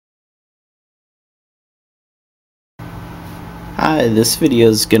Hi, this video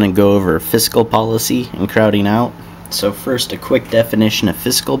is going to go over fiscal policy and crowding out. So first, a quick definition of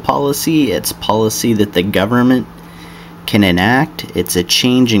fiscal policy. It's policy that the government can enact. It's a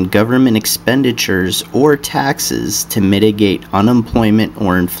change in government expenditures or taxes to mitigate unemployment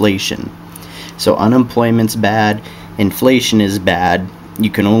or inflation. So unemployment's bad, inflation is bad. You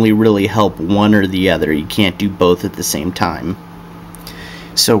can only really help one or the other. You can't do both at the same time.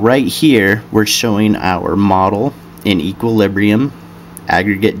 So right here, we're showing our model in equilibrium.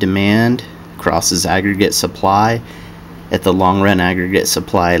 Aggregate demand crosses aggregate supply at the long run aggregate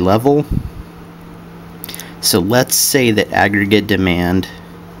supply level. So let's say that aggregate demand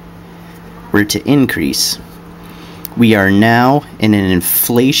were to increase. We are now in an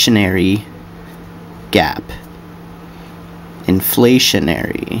inflationary gap.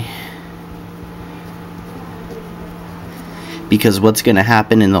 Inflationary. Because what's going to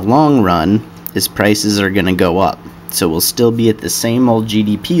happen in the long run is prices are going to go up. So we'll still be at the same old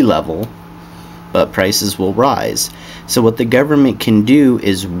GDP level, but prices will rise. So what the government can do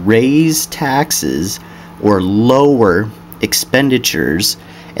is raise taxes or lower expenditures,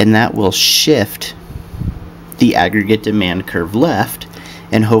 and that will shift the aggregate demand curve left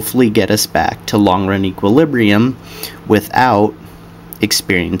and hopefully get us back to long-run equilibrium without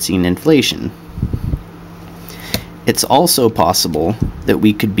experiencing inflation. It's also possible that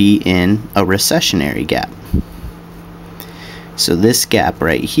we could be in a recessionary gap. So this gap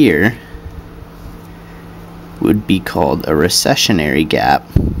right here would be called a recessionary gap,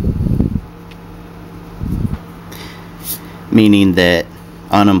 meaning that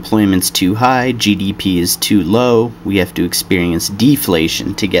unemployment's too high, GDP is too low, we have to experience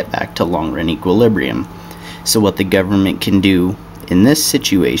deflation to get back to long-run equilibrium. So what the government can do in this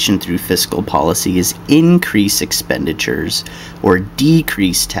situation through fiscal policy is increase expenditures or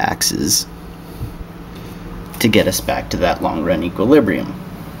decrease taxes to get us back to that long-run equilibrium.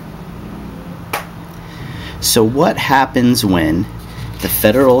 So what happens when the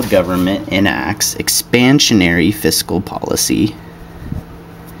federal government enacts expansionary fiscal policy?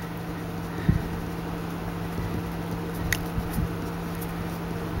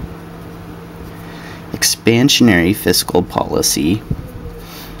 Expansionary fiscal policy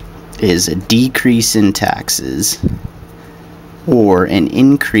is a decrease in taxes or an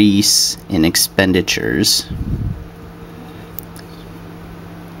increase in expenditures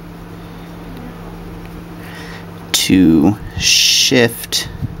to shift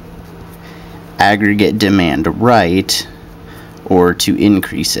aggregate demand right or to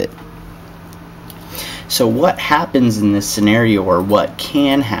increase it. So what happens in this scenario, or what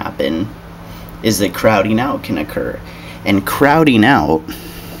can happen, is that crowding out can occur. And crowding out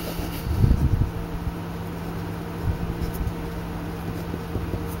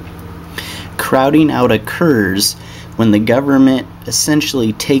occurs when the government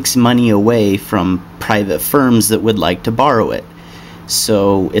essentially takes money away from private firms that would like to borrow it.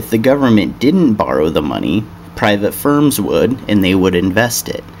 So if the government didn't borrow the money, private firms would, and they would invest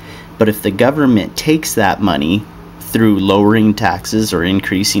it. But if the government takes that money through lowering taxes or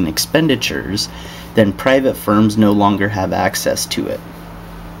increasing expenditures, then private firms no longer have access to it.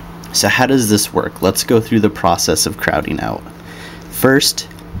 So how does this work? Let's go through the process of crowding out. First,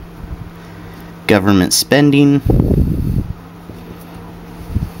 government spending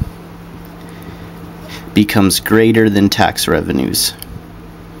becomes greater than tax revenues,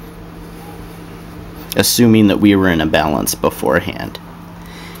 assuming that we were in a balance beforehand.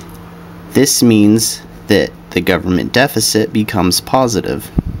 This means that the government deficit becomes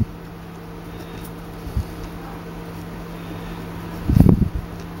positive.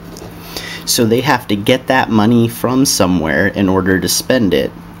 So they have to get that money from somewhere in order to spend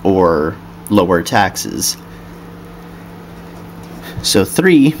it or lower taxes. So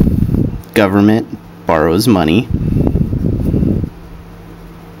 3, government borrows money.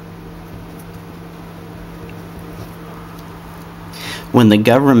 When the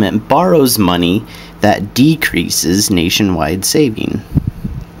government borrows money, that decreases nationwide saving.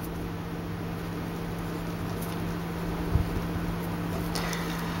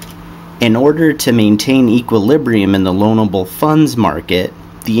 In order to maintain equilibrium in the loanable funds market,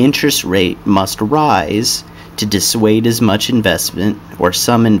 the interest rate must rise to dissuade as much investment or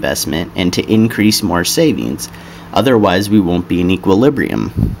some investment and to increase more savings. Otherwise, we won't be in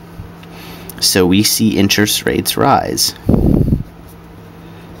equilibrium. So we see interest rates rise.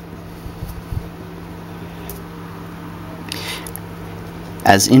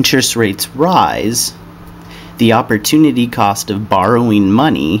 As interest rates rise, the opportunity cost of borrowing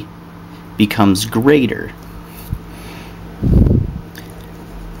money becomes greater.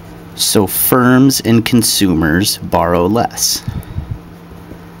 So firms and consumers borrow less.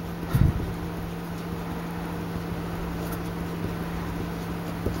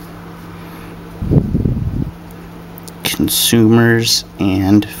 Consumers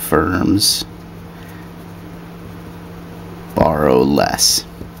and firms borrow less.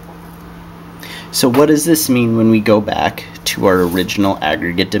 So what does this mean when we go back to our original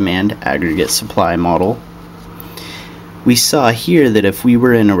aggregate demand, aggregate supply model? We saw here that if we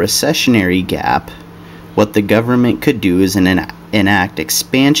were in a recessionary gap, what the government could do is enact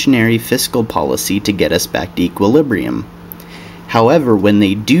expansionary fiscal policy to get us back to equilibrium. However, when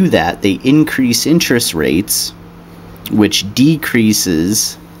they do that, they increase interest rates, which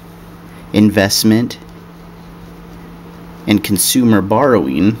decreases investment and consumer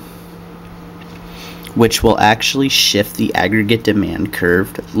borrowing, which will actually shift the aggregate demand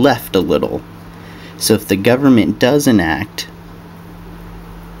curve left a little. So if the government does enact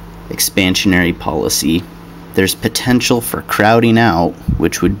expansionary policy, there's potential for crowding out,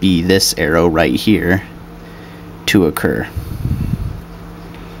 which would be this arrow right here, to occur.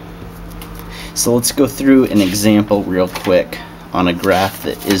 So let's go through an example real quick on a graph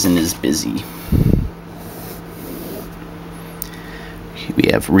that isn't as busy.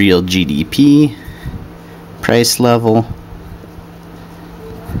 We have real GDP, price level,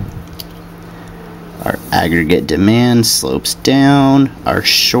 our aggregate demand slopes down, our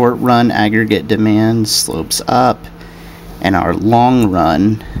short run aggregate demand slopes up, and our long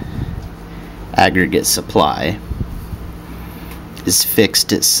run aggregate supply is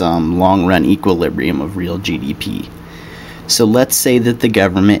fixed at some long run equilibrium of real GDP. So let's say that the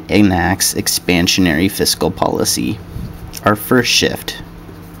government enacts expansionary fiscal policy. Our first shift.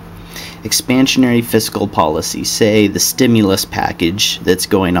 Expansionary fiscal policy, say the stimulus package that's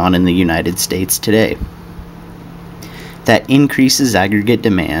going on in the United States today. That increases aggregate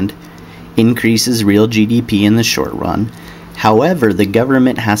demand, increases real GDP in the short run. However, the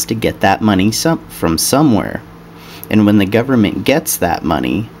government has to get that money from somewhere. And when the government gets that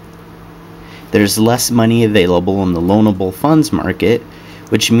money, there's less money available in the loanable funds market,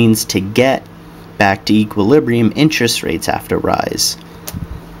 which means to get back to equilibrium, interest rates have to rise.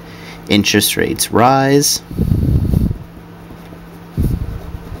 Interest rates rise.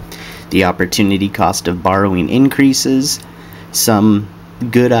 The opportunity cost of borrowing increases. Some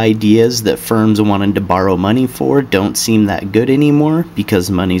good ideas that firms wanted to borrow money for don't seem that good anymore because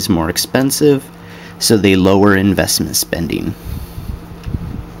money's more expensive. So they lower investment spending.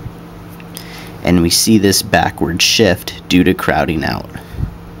 And we see this backward shift due to crowding out.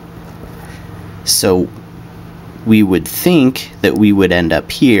 So we would think that we would end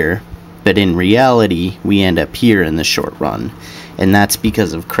up here, but in reality, we end up here in the short run. And that's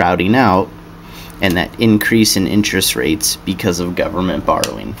because of crowding out and that increase in interest rates because of government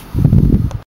borrowing.